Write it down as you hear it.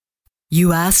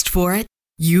You asked for it,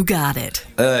 you got it.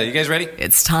 You guys ready?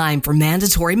 It's time for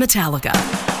Mandatory Metallica.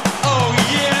 Oh,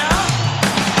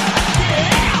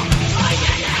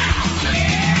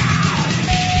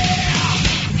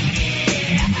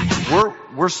 yeah?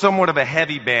 We're somewhat of a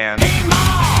heavy band. Hey,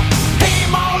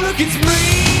 Ma, look, it's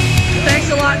me!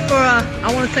 Thanks a lot for,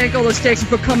 I want to thank all the stations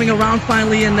for coming around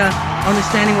finally and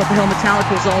understanding what the hell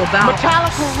Metallica is all about.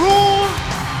 Metallica rules!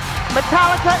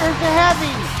 Metallica is the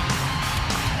heavy!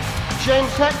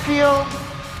 James Hetfield,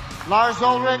 Lars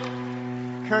Ulrich,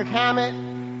 Kirk Hammett,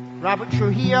 Robert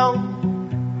Trujillo,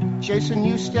 Jason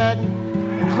Newsted,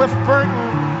 and Cliff Burton.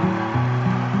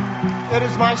 It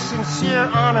is my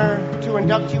sincere honor to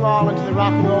induct you all into the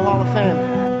Rock and Roll Hall of Fame.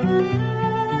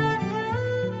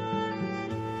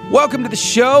 Welcome to the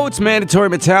show. It's Mandatory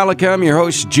Metallica. I'm your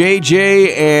host,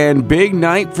 JJ, and big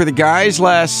night for the guys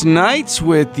last night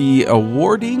with the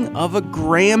awarding of a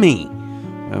Grammy.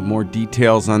 I have more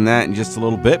details on that in just a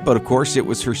little bit, but of course it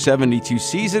was for 72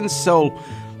 seasons, so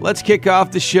let's kick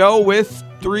off the show with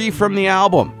 3 from the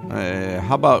album.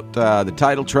 How about the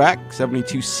title track,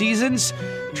 72 Seasons,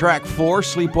 track 4,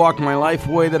 Sleepwalk My Life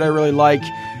Away, that I really like,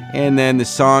 and then the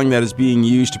song that is being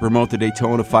used to promote the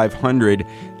Daytona 500,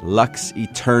 Lux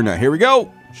Eterna. Here we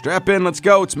go. Strap in, let's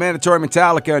go. It's Mandatory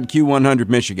Metallica on Q100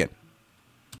 Michigan.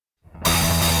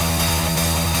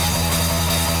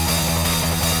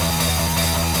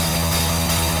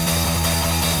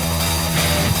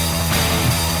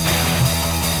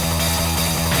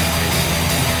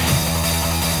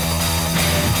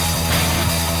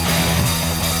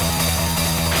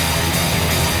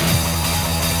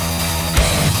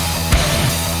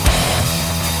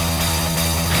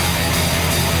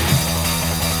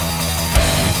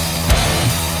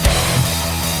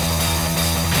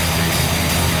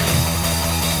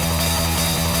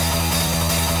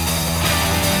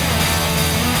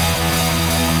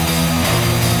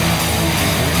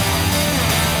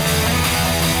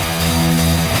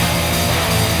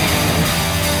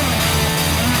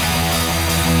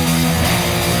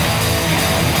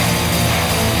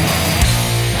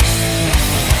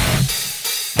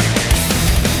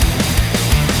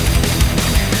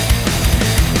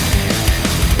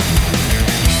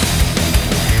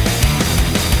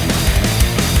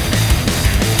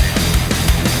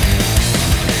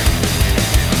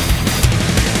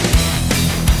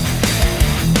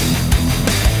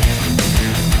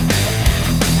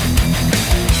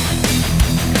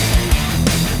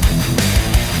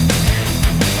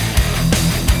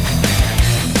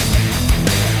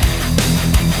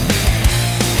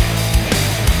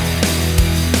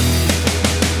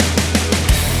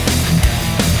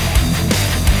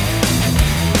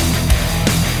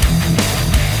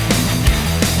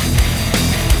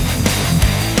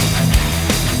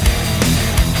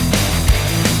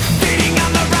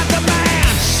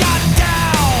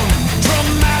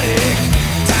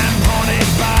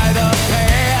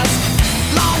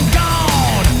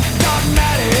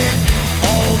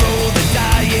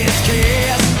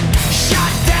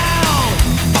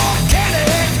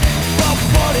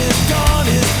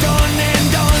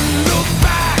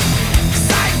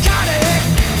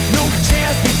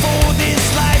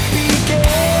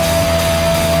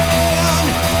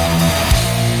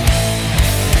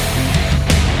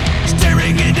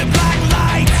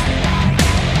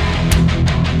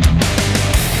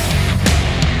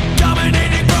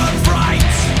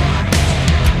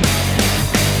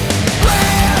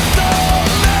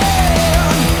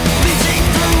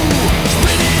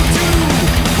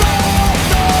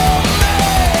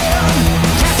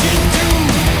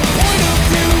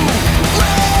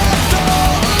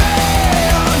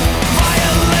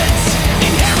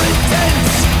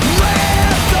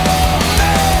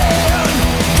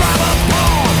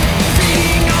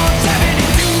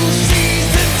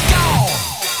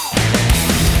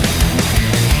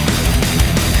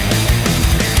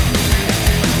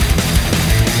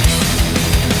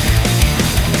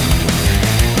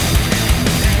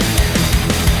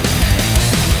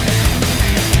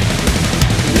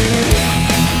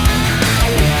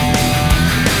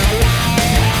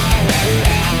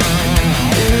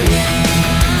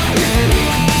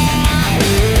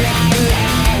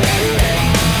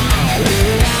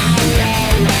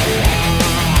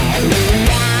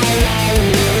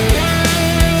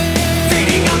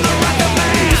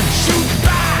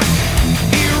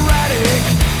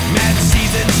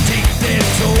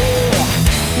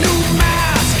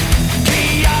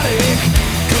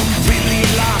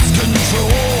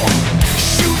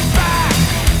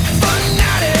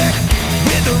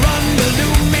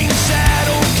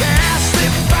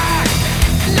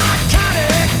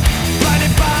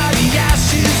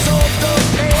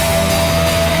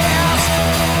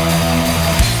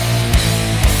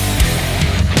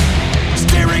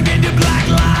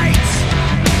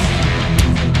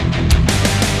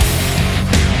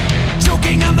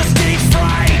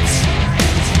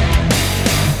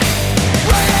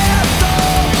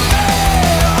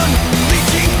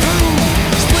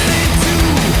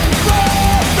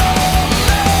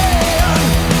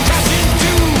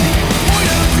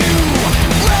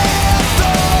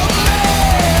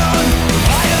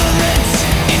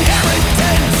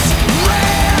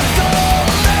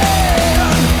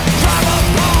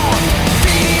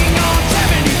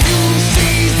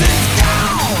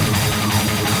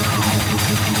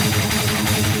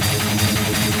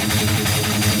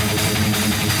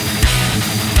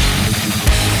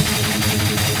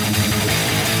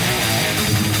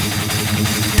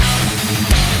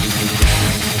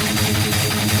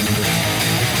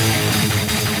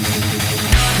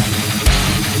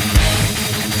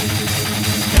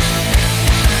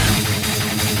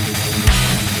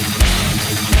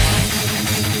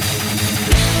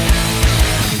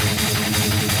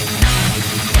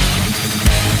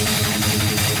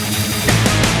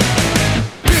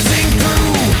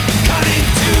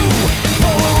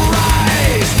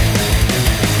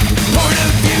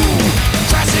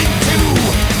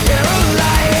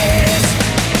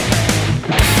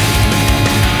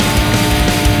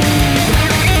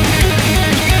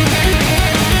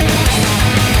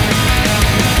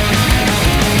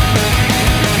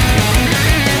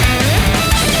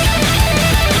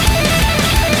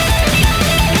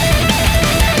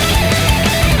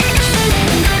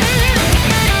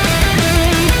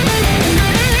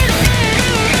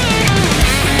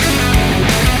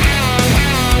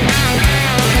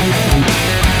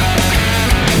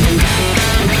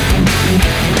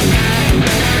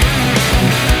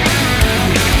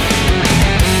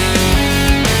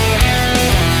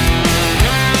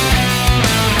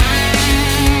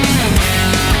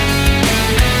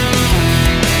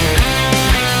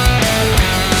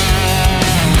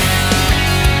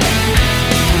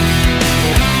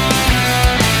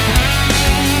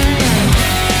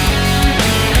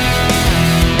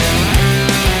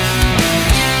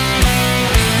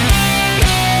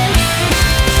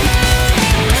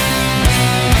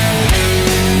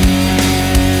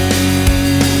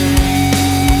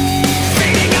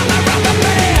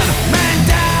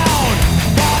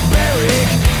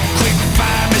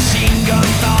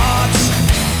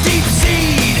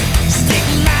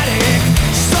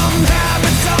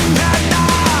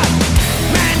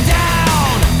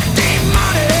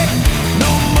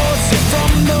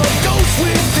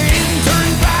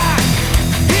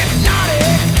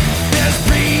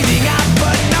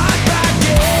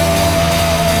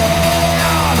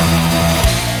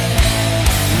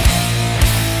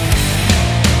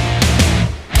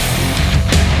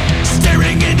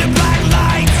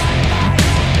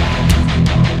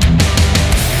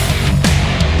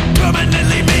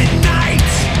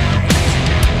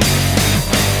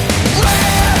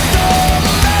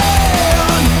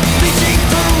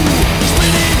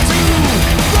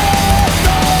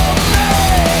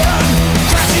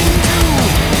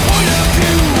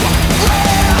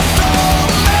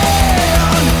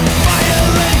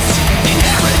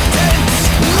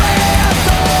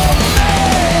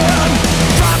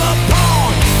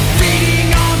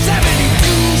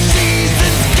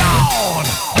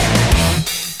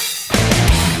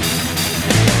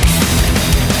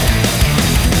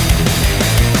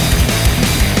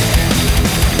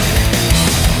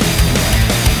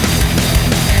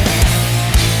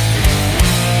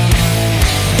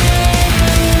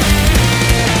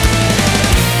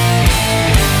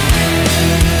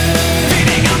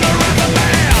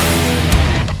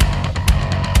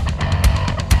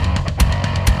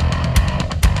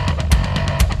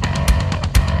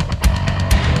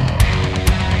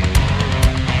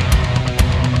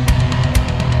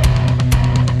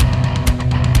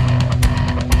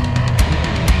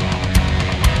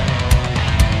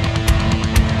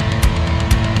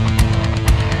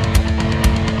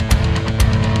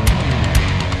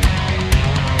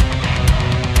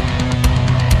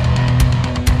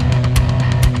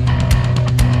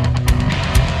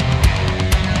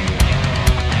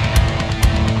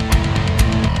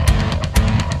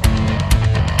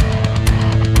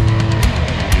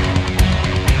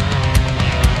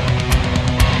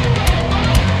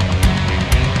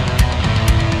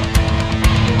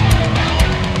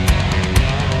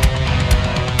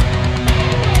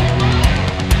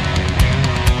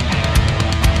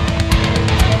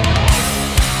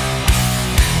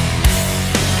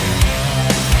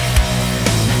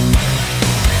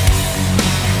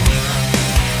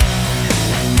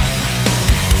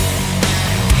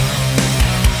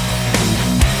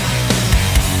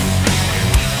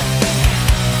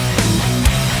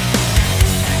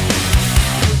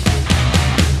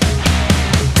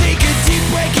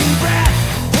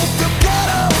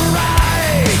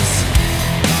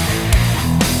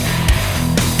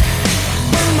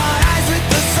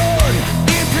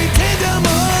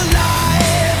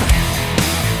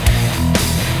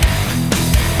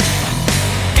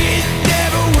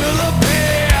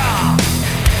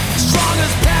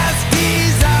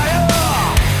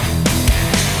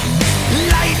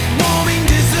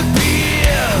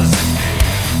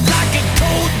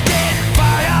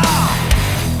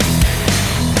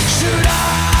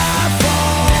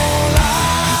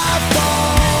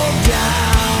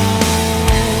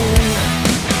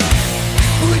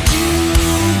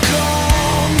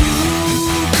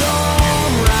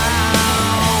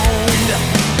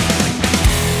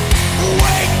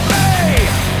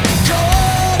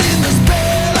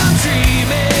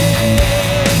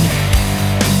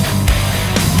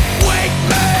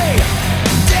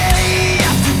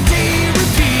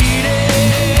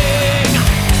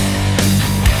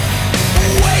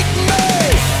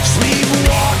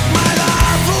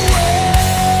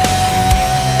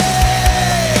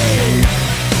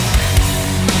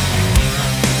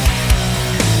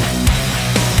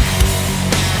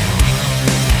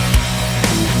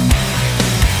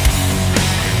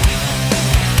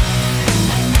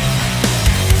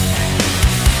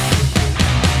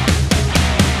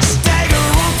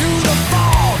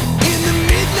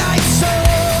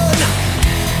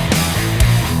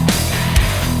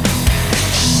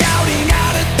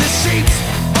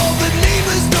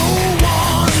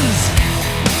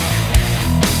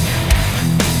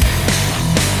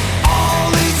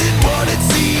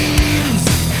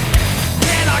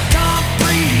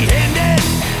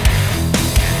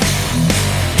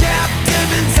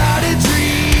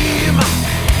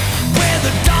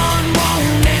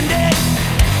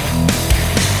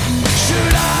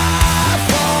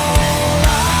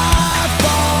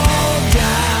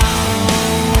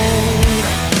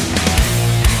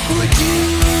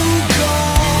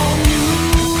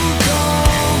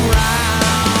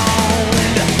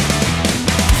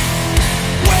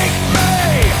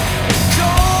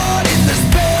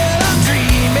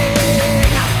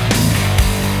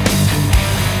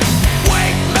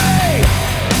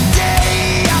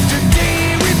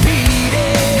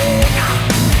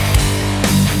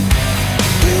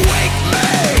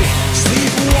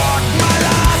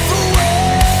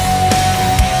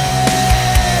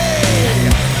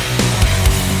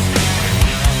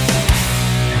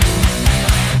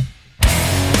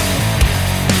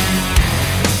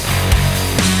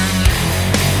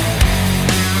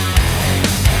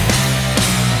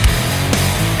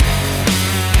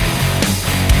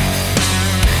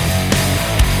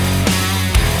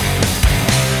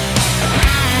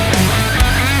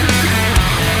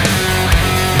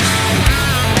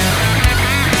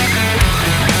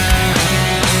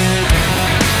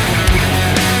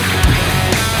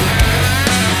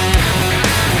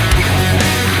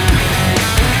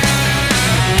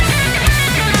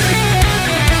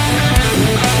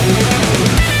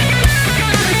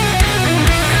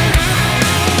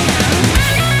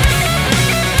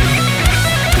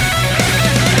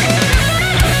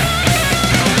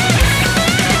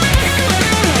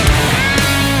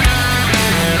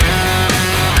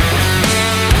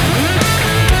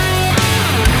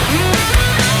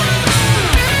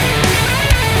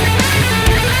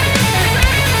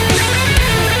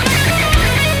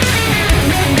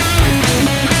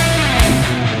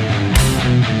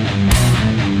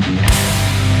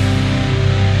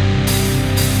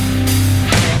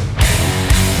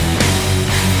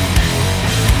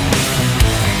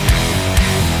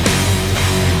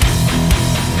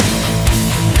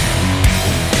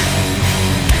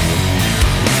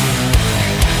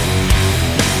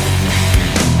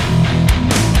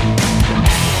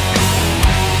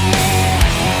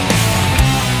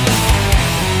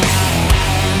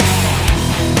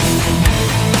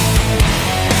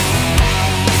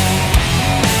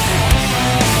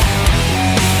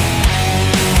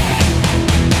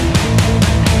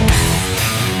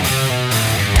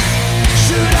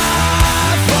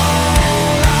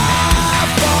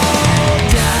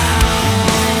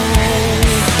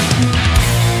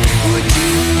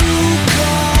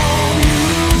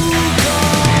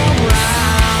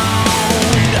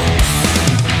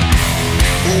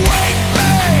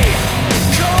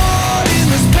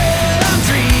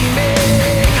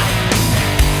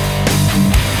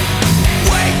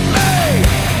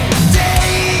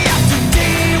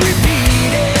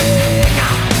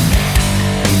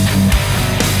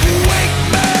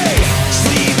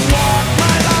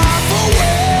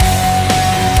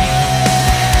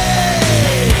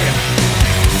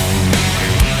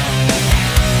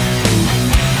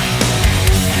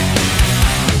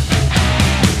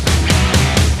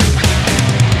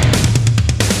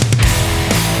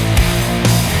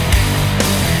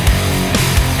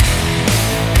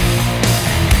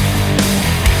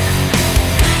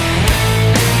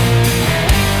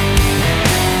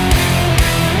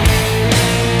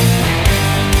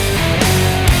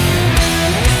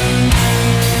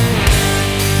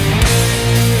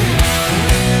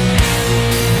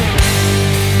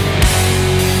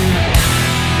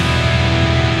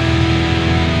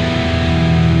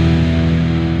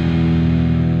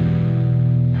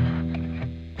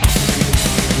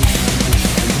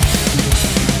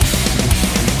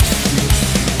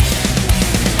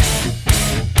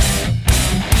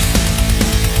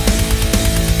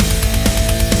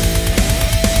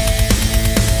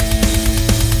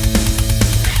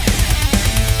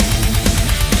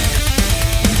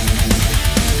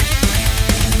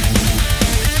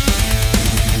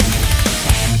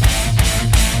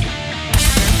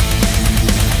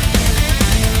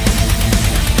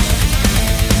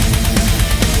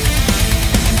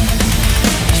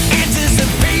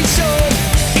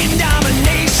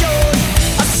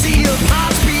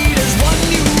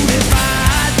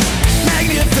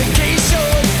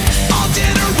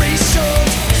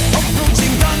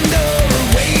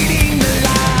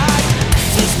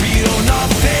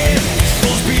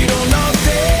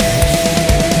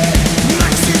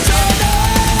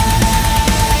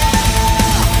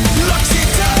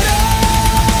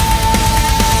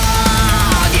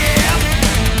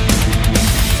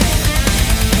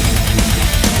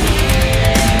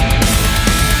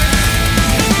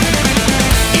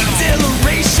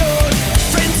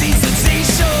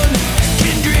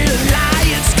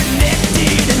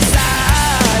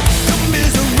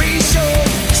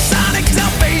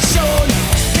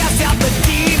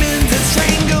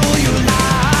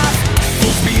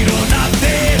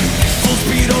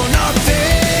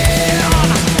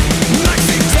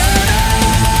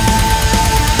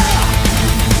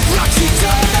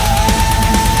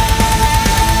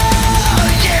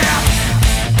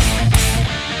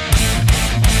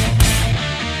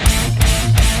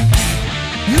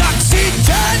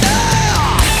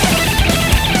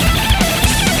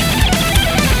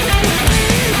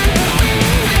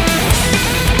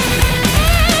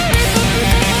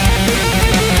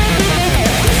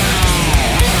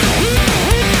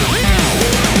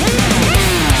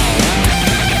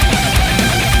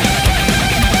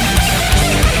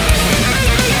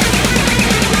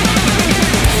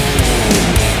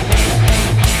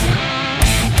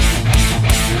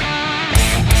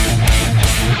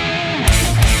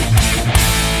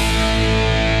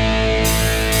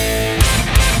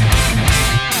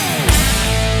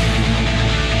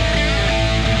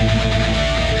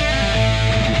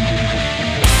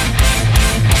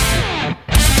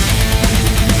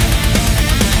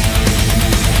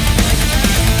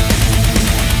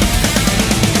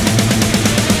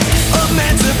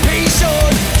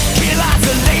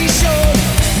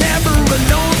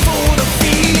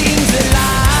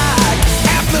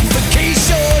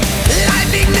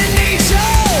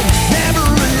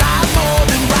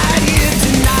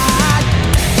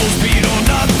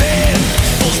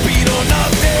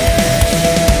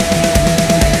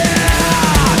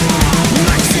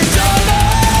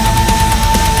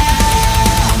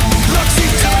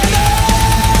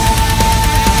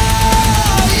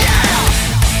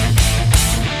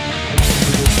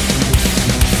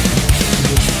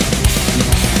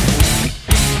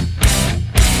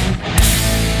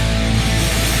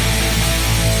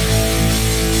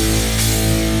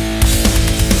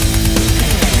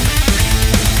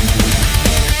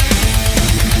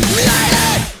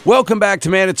 Welcome back to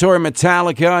Mandatory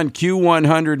Metallica on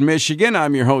Q100 Michigan.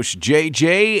 I'm your host,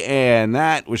 JJ, and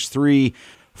that was 3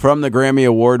 from the Grammy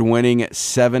Award-winning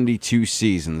 72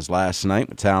 Seasons. Last night,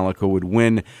 Metallica would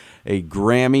win a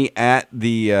Grammy at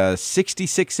the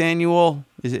 66th annual,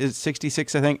 is it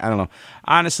 66, I think? I don't know.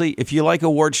 Honestly, if you like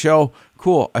award show,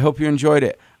 cool. I hope you enjoyed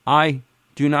it. I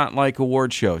do not like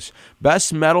award shows.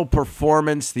 Best Metal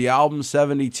Performance, the album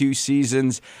 72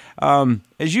 Seasons.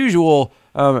 As usual,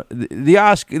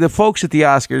 the folks at the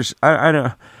Oscars, I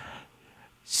don't.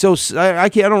 So I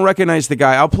don't recognize the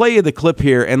guy. I'll play you the clip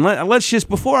here, and let's just,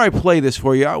 before I play this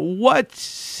for you, what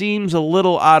seems a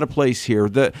little out of place here?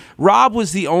 Rob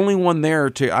was the only one there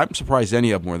to. I'm surprised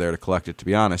any of them were there to collect it, to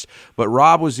be honest. But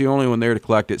Rob was the only one there to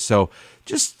collect it. So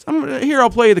just here, I'll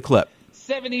play you the clip.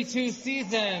 72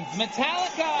 Seasons,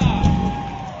 Metallica.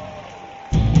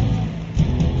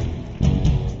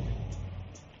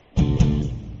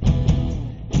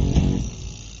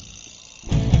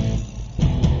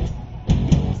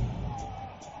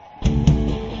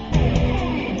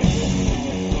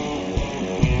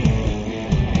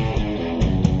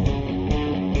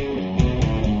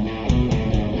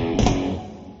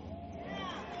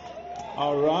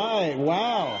 All right.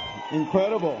 Wow.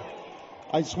 Incredible.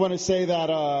 I just want to say that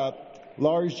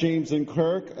Lars, James, and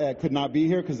Kirk could not be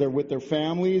here because they're with their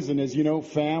families. And as you know,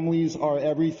 families are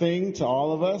everything to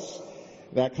all of us.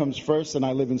 That comes first. And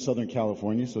I live in Southern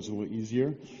California, so it's a little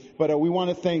easier. But we want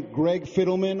to thank Greg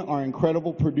Fiddleman, our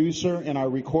incredible producer, and our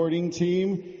recording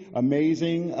team.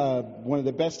 Amazing. One of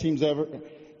the best teams ever.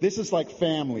 This is like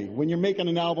family. When you're making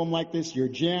an album like this, you're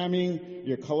jamming,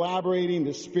 you're collaborating,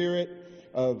 the spirit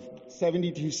of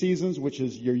 72 Seasons, which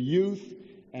is your youth,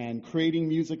 and creating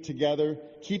music together.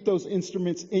 Keep those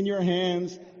instruments in your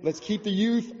hands. Let's keep the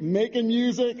youth making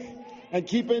music and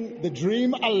keeping the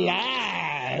dream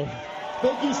alive.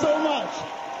 Thank you so much.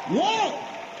 Yeah!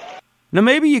 Now,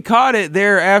 maybe you caught it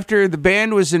there after the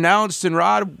band was announced and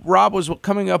Rob was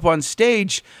coming up on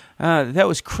stage. That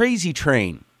was Crazy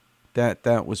Train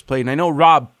that was played. And I know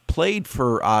Rob played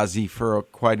for Ozzy for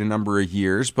quite a number of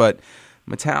years, but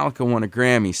Metallica won a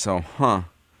Grammy, so,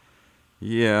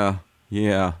 Yeah.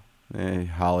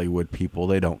 Hollywood people,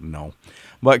 they don't know.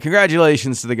 But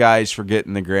congratulations to the guys for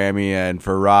getting the Grammy and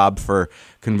for Rob for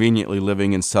conveniently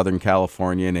living in Southern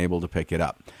California and able to pick it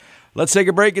up. Let's take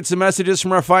a break, get some messages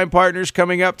from our fine partners.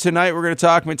 Coming up tonight, we're going to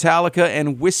talk Metallica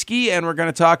and whiskey, and we're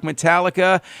going to talk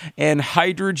Metallica and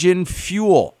hydrogen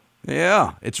fuel.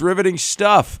 Yeah, it's riveting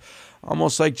stuff.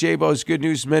 Almost like J-Bo's Good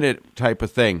News Minute type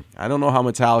of thing. I don't know how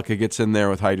Metallica gets in there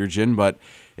with hydrogen, but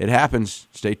it happens.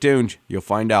 Stay tuned. You'll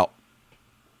find out.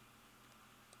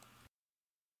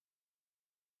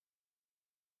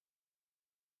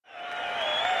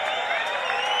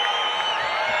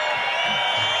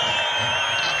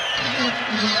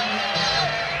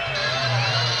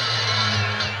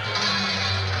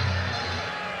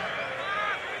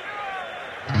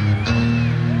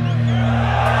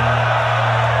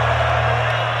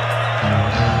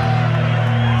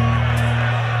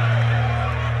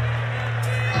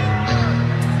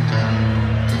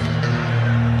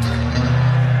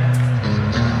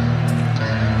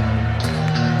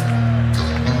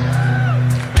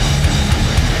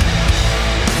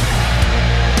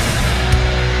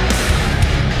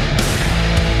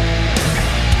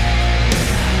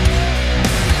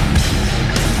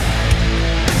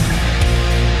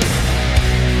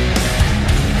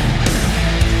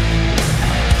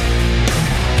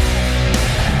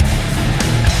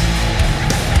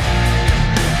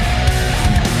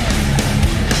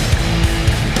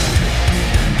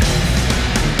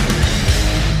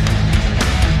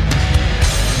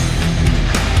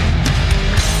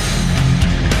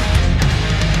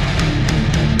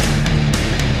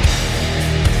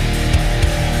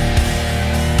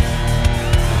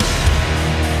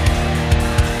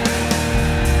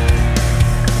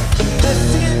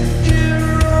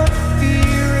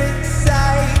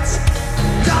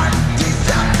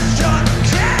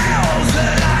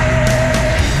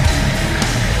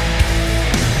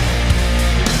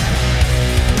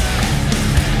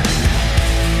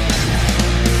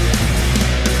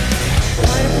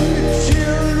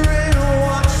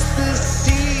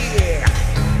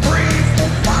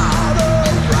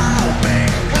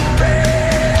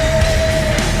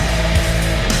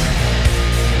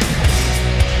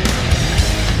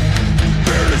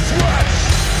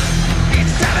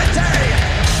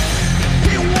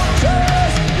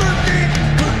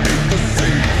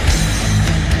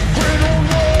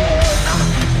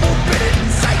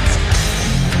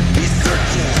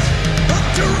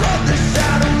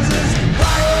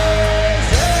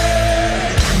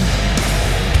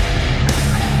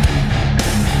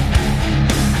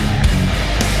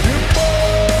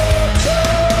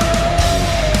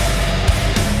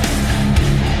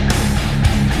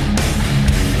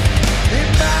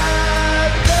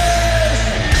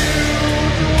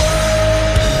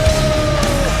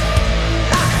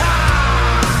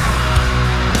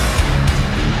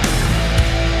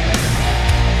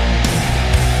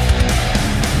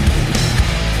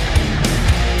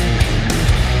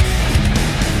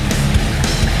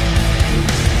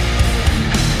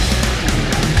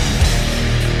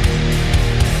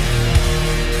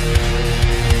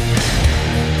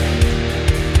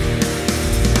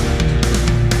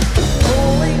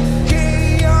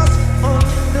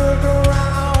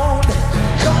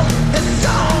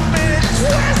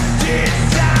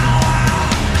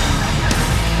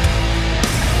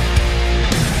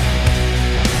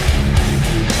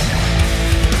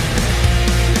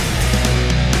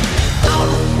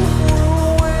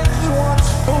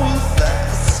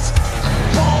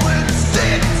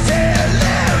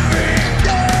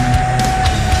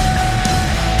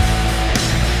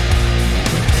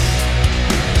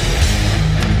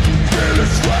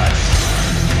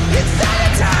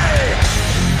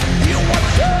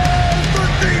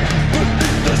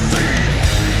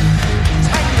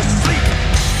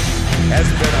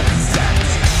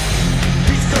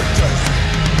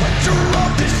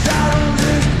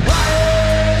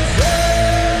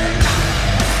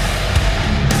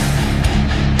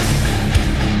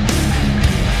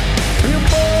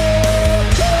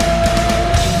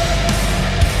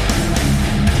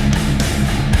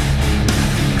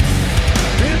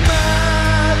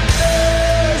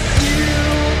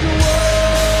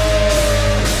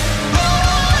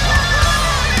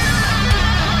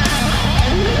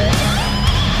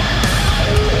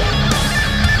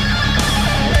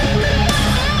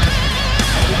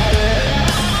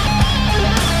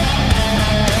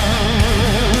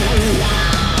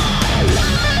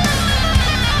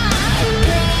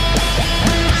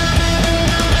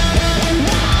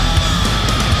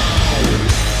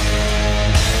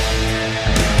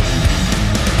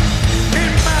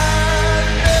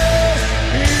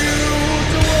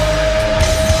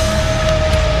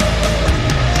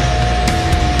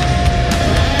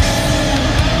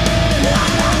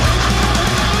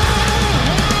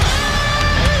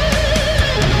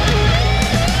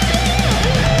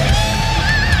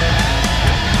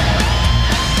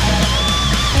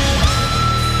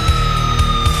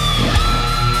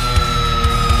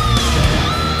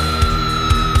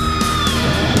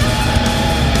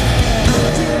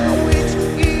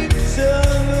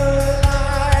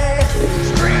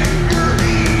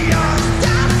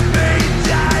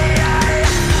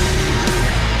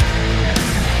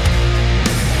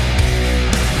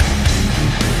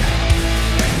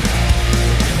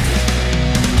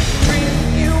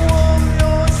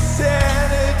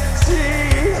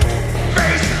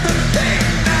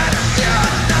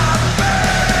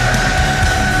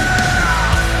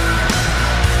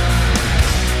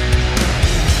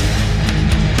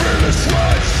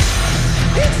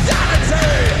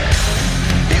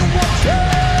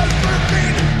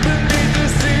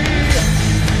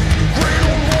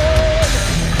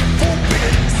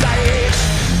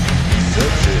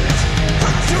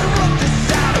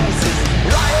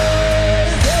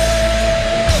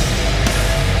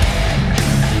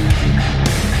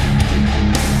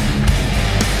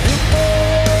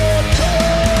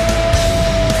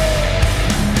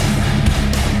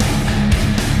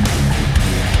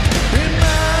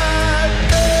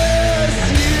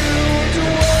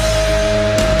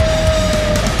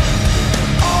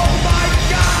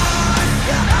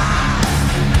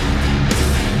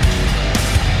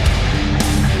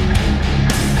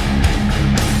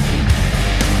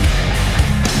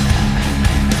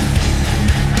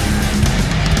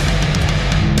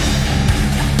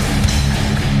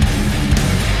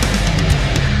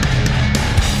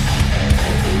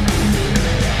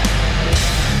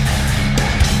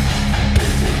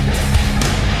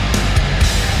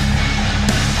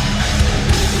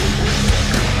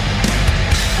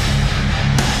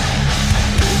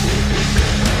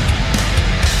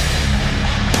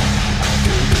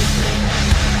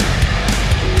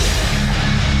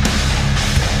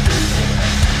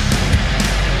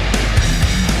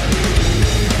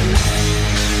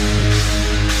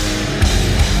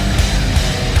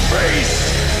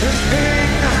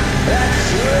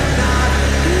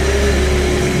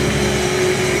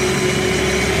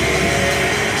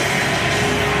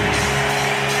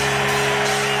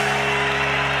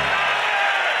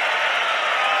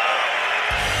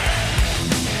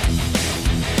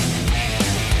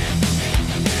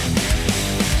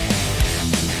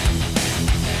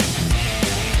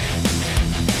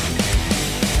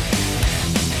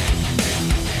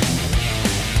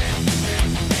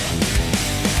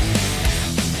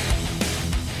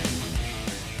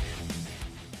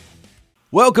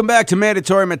 Welcome back to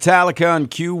Mandatory Metallica on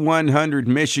Q100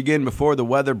 Michigan. Before the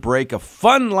weather break, a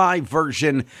fun live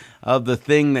version of The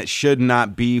Thing That Should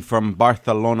Not Be from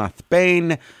Barcelona,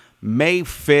 Spain, May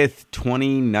 5th,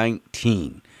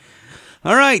 2019.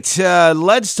 All right,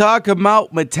 let's talk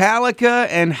about Metallica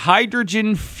and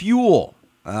hydrogen fuel.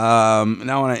 Now,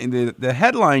 the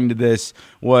headline to this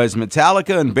was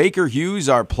Metallica and Baker Hughes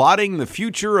are plotting the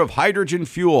future of hydrogen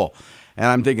fuel. And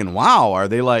I'm thinking, wow, are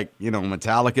they like,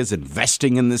 Metallica's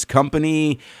investing in this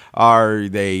company? Are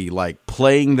they like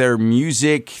playing their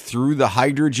music through the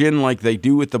hydrogen like they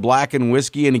do with the black and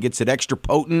whiskey and it gets it extra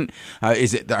potent? Are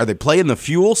they playing the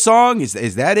fuel song?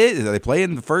 Is that it? Are they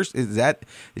playing the first? It's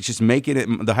just making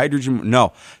it the hydrogen?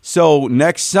 No. So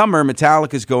next summer,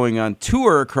 Metallica's going on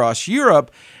tour across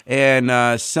Europe.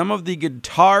 And some of the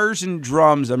guitars and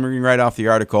drums, I'm reading right off the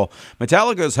article,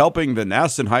 Metallica is helping the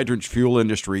nascent hydrogen fuel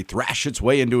industry thrash its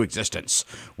way into existence.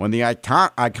 When the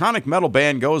iconic metal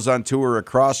band goes on tour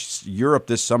across Europe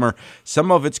this summer,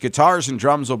 some of its guitars and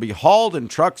drums will be hauled in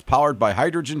trucks powered by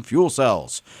hydrogen fuel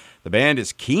cells. The band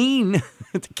is keen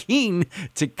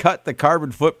to cut the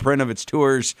carbon footprint of its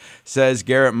tours, says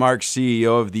Garrett Marks,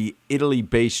 CEO of the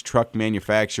Italy-based truck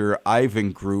manufacturer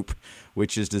Ivan Group,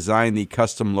 which has designed the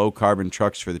custom low-carbon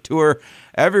trucks for the tour.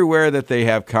 Everywhere that they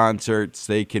have concerts,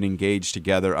 they can engage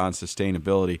together on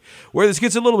sustainability. Where this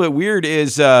gets a little bit weird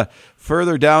is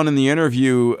further down in the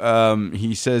interview,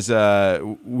 he says,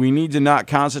 we need to not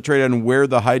concentrate on where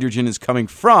the hydrogen is coming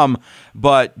from,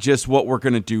 but just what we're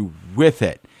going to do with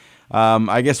it.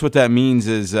 I guess what that means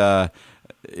is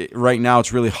right now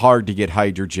it's really hard to get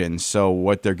hydrogen, so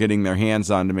what they're getting their hands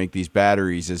on to make these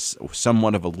batteries is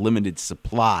somewhat of a limited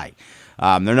supply.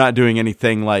 They're not doing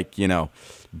anything like,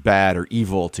 bad or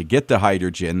evil to get the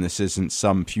hydrogen. This isn't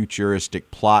some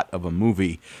futuristic plot of a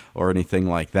movie or anything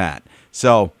like that.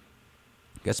 So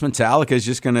I guess Metallica is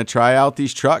just going to try out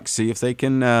these trucks, see if they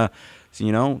can,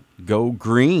 go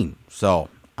green. So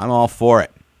I'm all for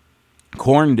it.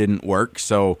 Corn didn't work,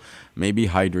 so maybe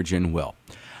hydrogen will.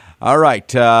 All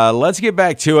right, let's get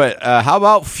back to it. How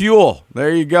about fuel?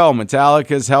 There you go.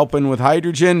 Metallica's helping with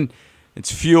hydrogen. It's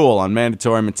fuel on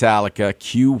Mandatory Metallica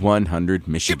Q100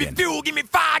 Michigan. Give me fuel, give me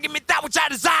fire, give me that which I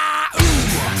desire. Ooh.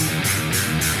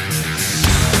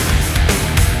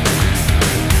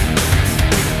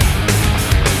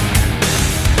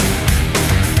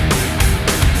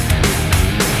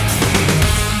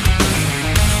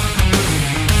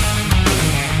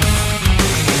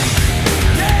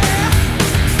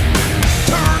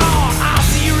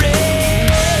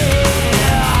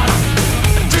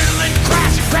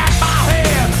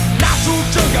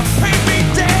 Paint me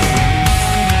dead.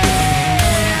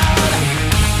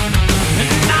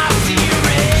 And I see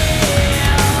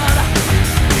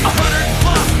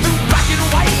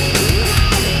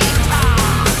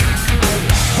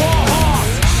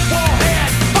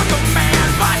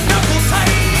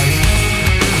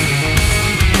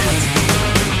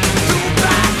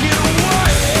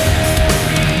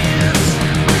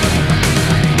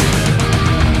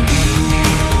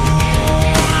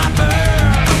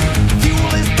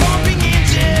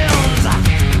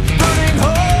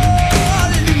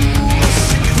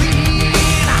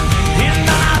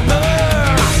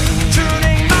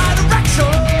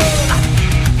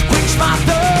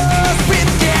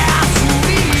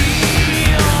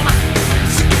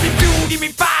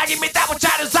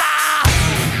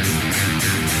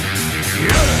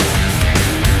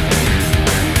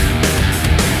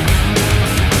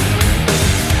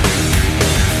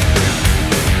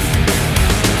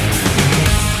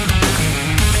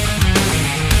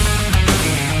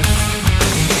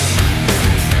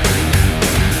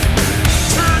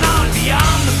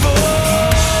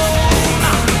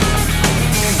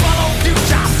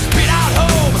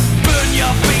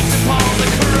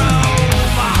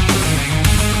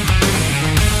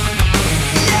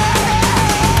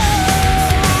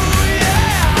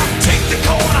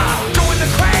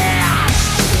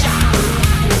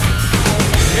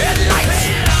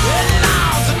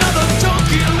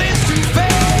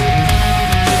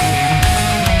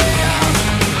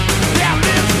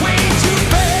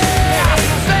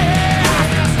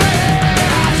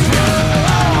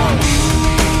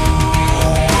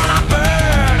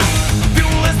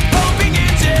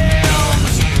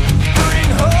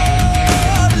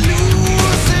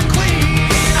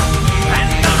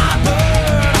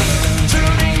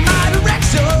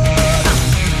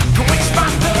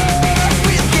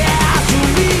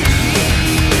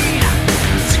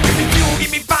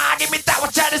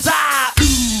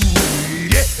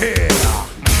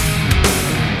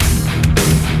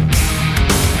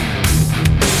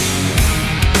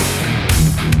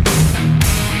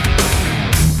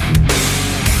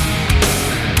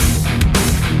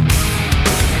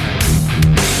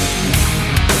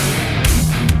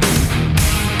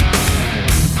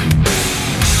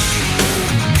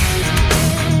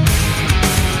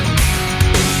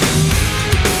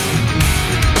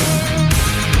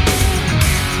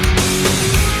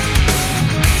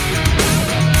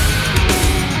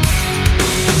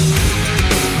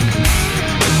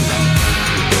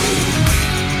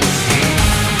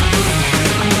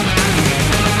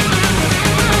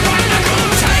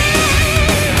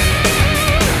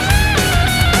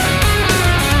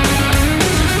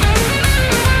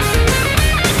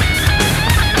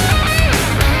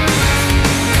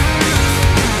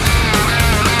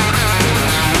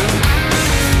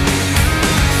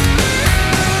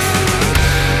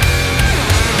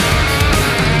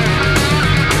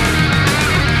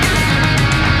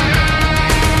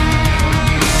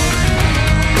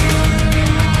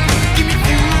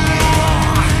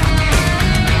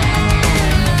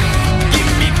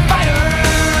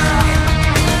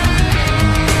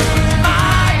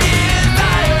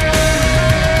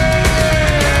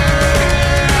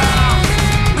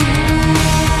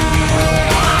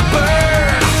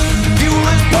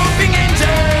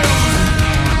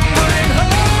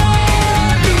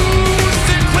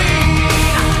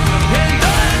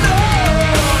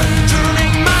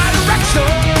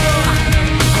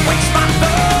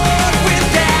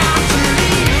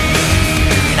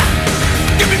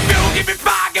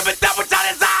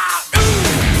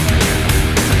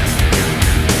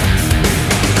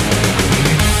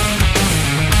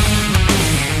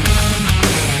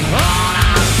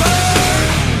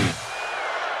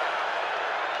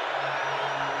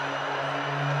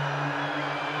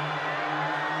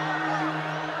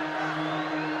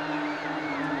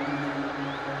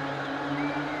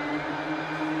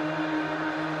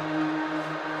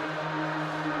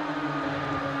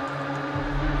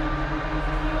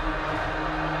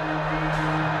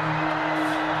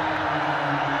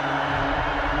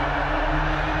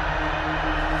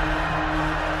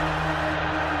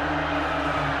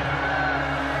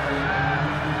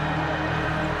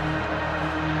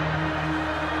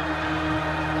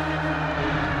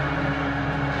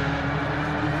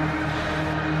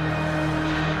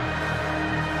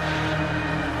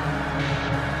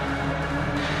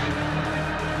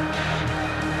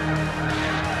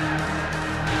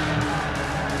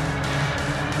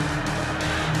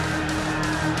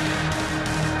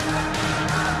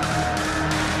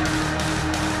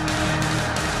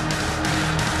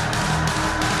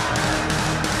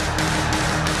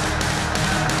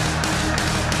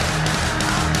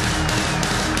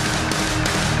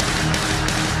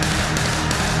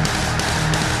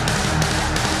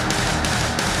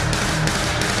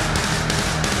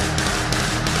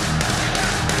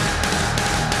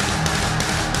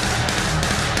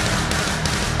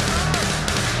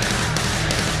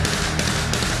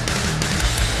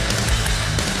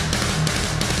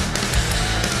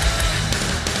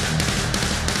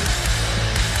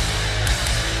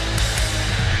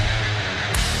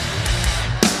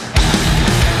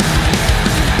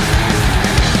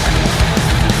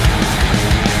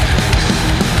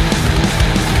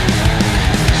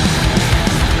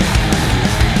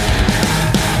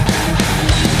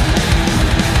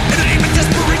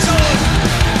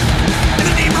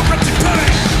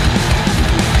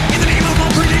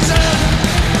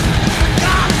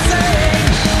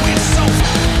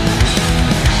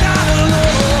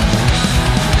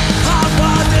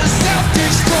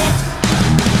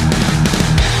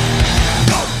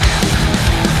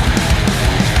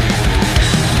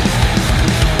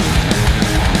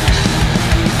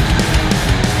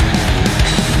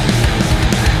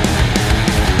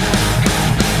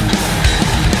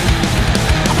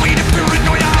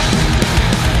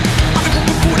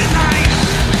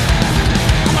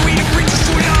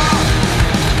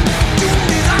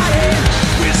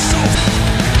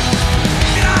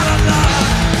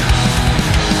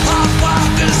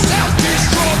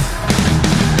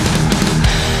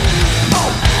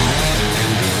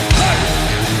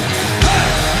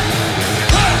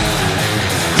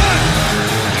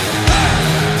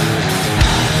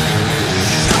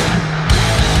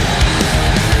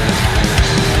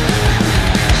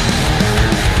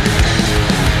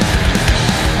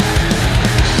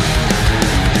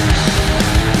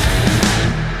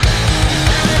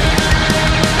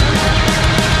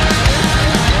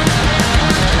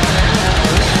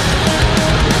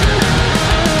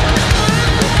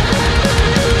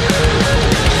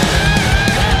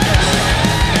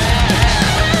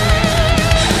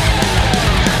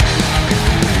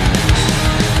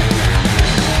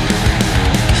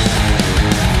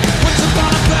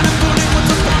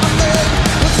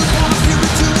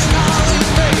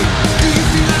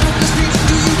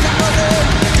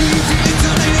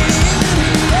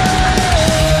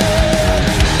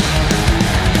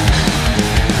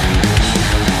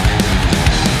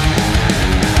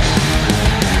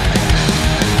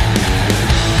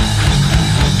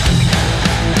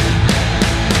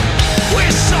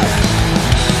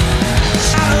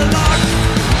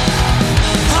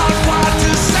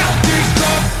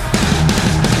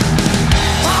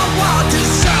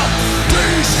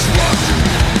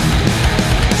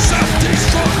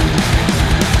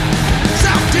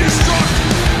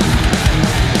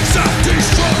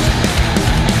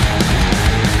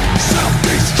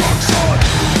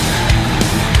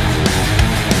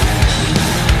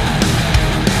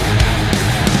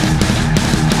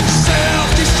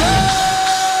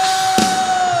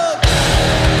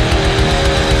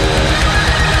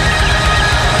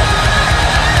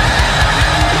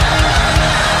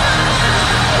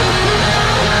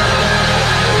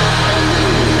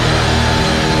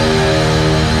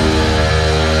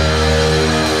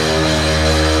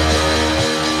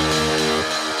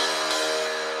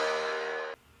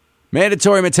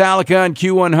Mandatory Metallica on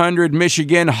Q100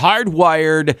 Michigan,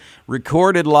 Hardwired,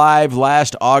 recorded live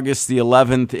last August the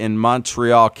 11th in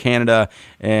Montreal, Canada,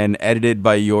 and edited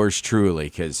by yours truly.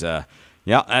 Because,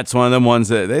 yeah, that's one of them ones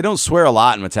that they don't swear a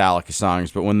lot in Metallica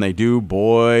songs, but when they do,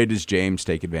 boy, does James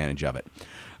take advantage of it.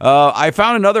 I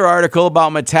found another article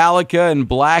about Metallica and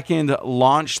Blackened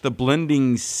launched the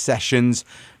Blending Sessions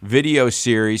video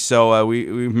series. So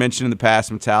we've mentioned in the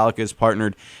past Metallica has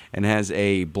partnered and has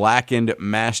a Blackened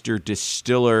master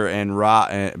distiller and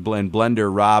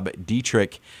blender Rob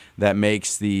Dietrich that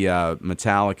makes the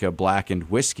Metallica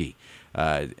Blackened whiskey.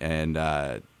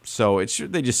 So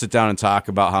they just sit down and talk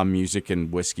about how music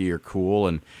and whiskey are cool.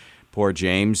 And poor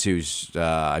James, who's,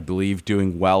 I believe,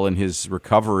 doing well in his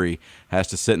recovery, has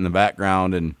to sit in the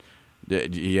background and,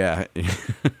 yeah,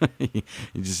 you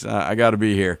just, I got to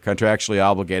be here. Contractually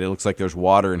obligated. It looks like there's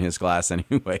water in his glass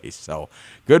anyway. So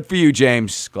good for you,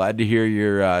 James. Glad to hear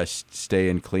you're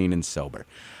staying clean and sober.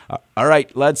 All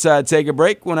right, let's take a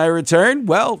break. When I return,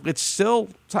 well, it's still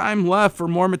time left for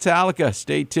more Metallica.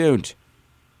 Stay tuned.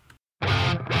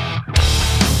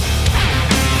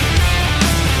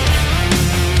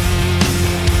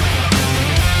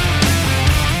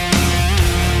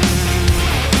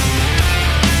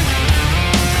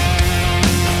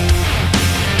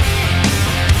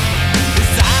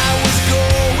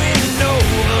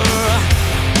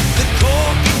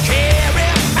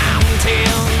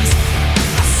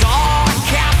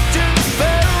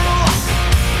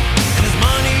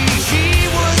 Money he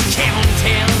was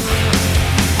counting.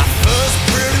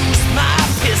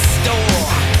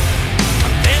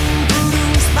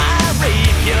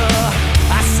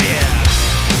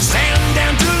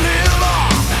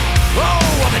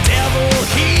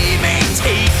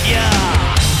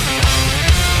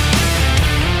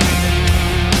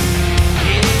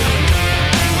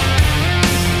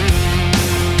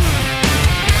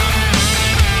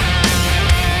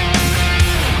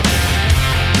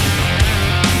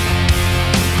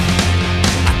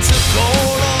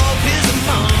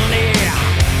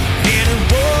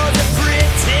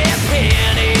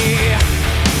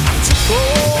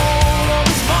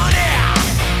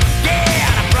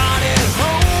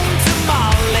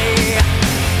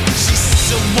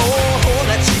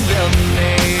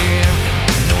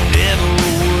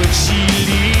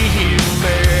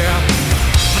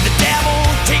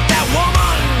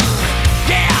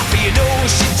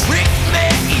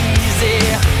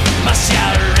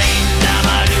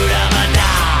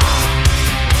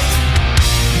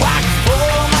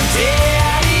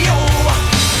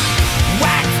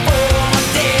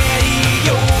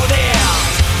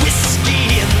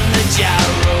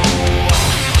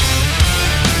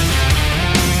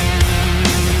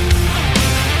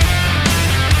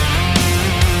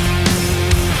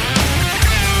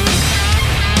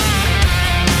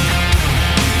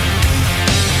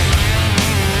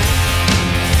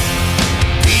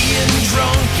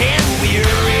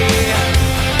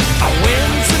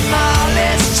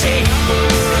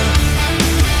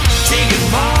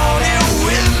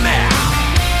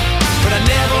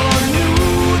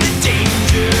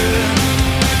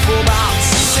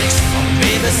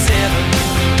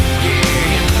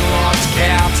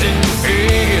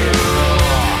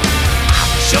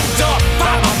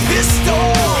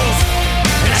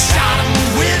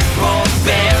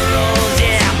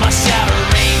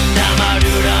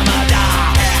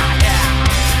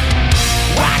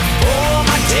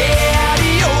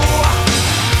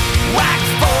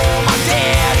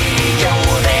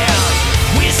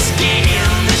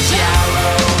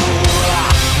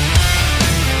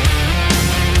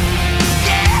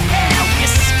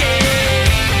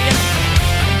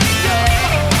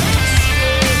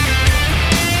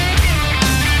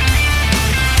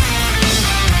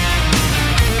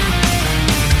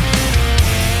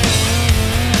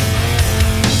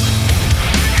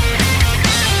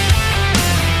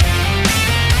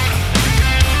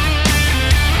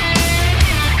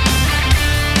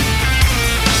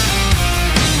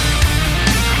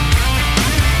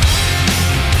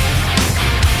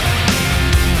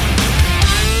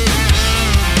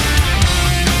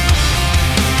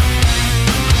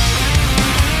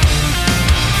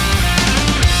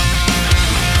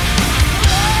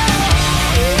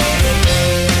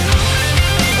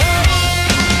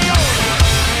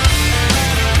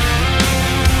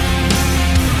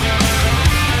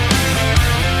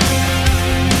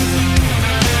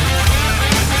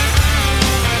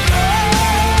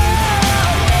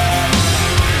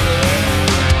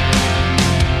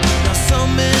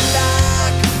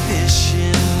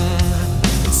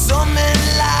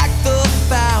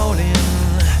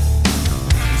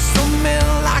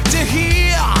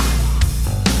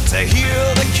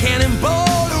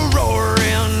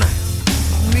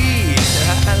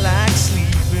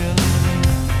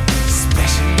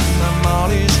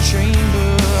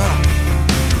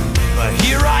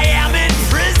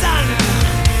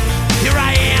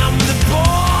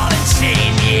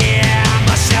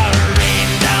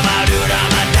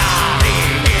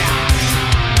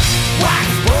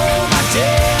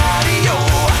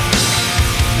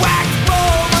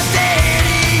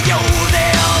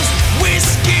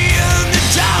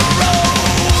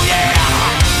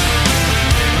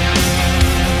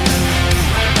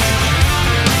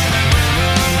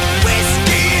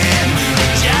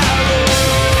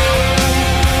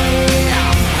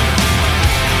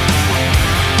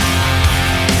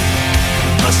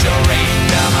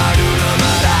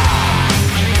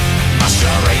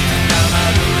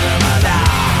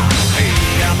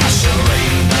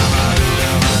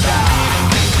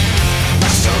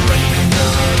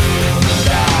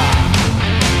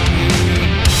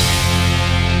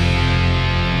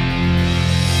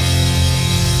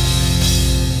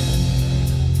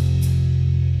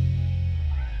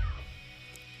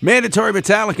 Mandatory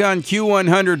Metallica on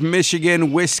Q100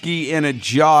 Michigan, Whiskey in a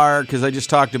Jar, because I just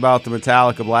talked about the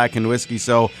Metallica Blackened Whiskey,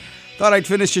 so thought I'd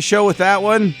finish the show with that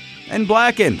one. And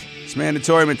Blackened. It's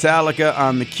Mandatory Metallica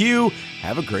on the Q.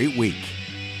 Have a great week.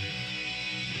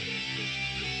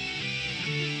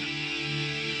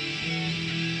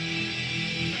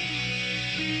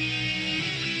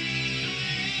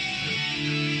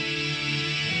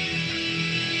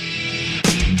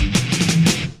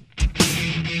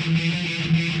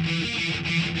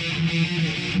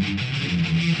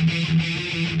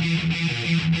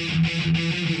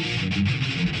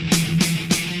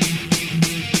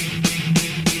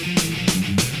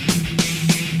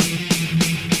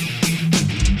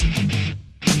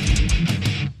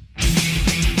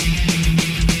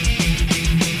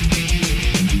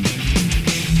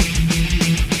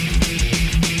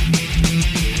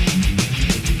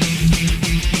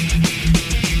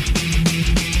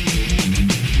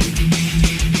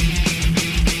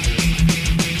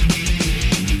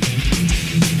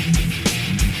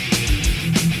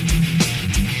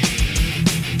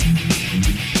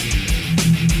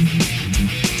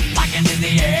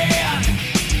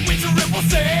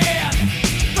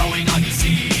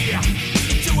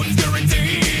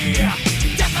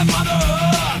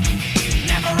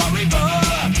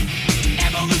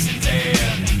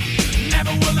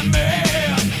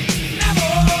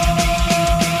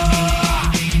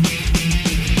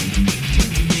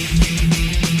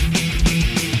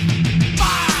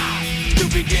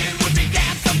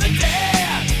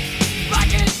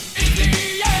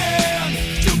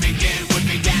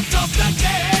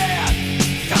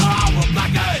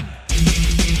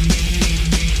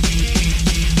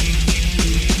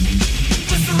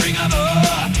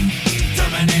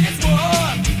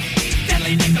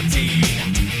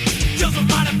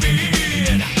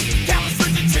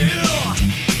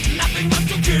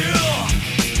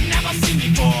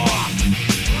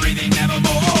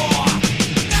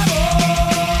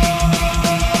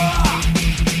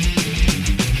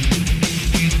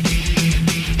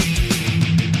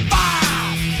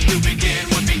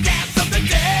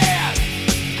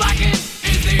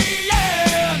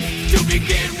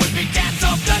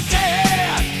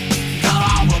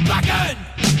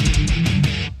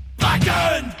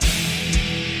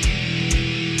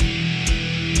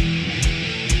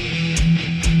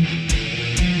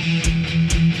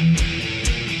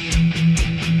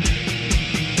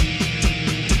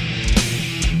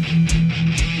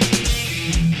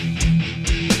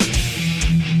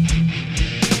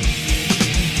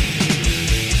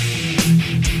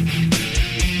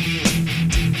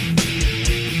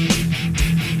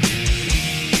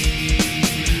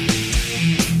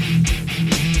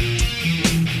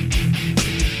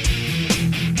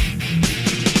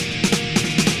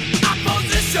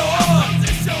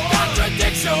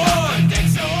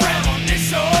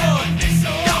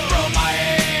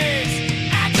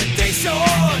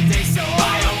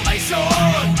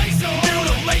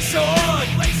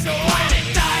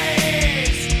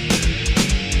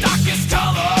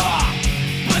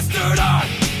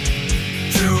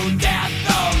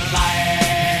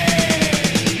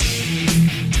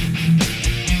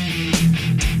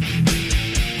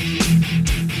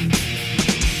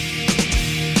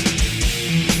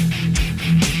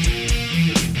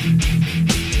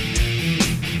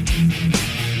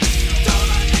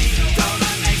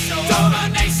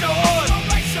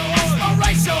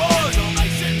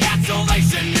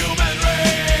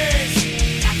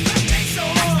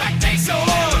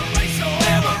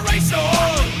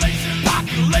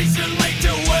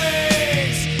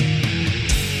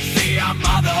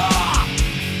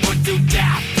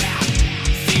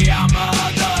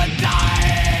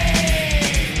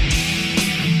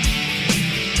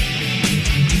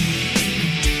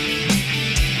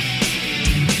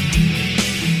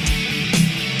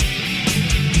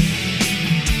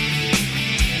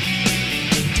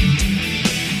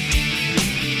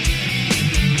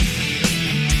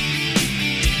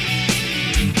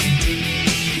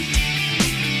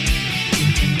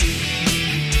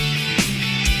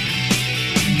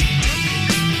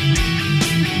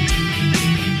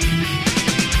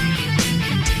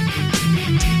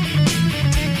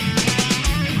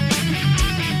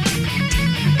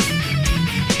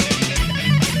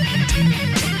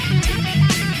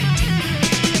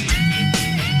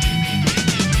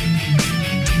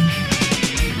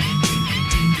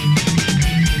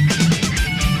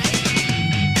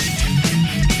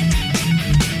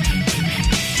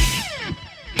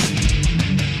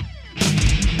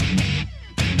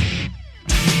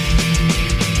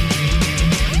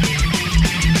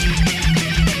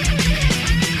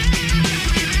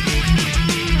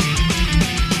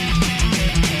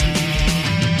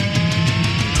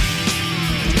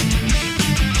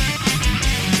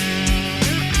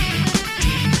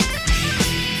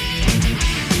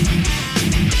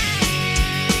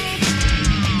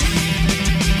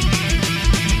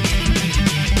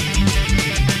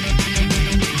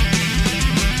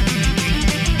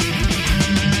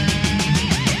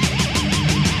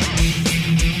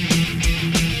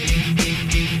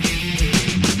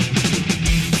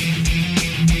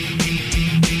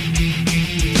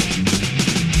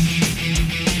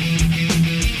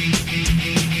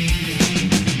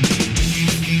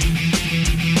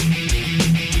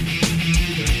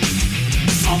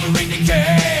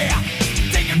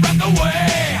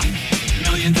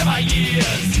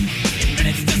 years. In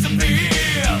minutes to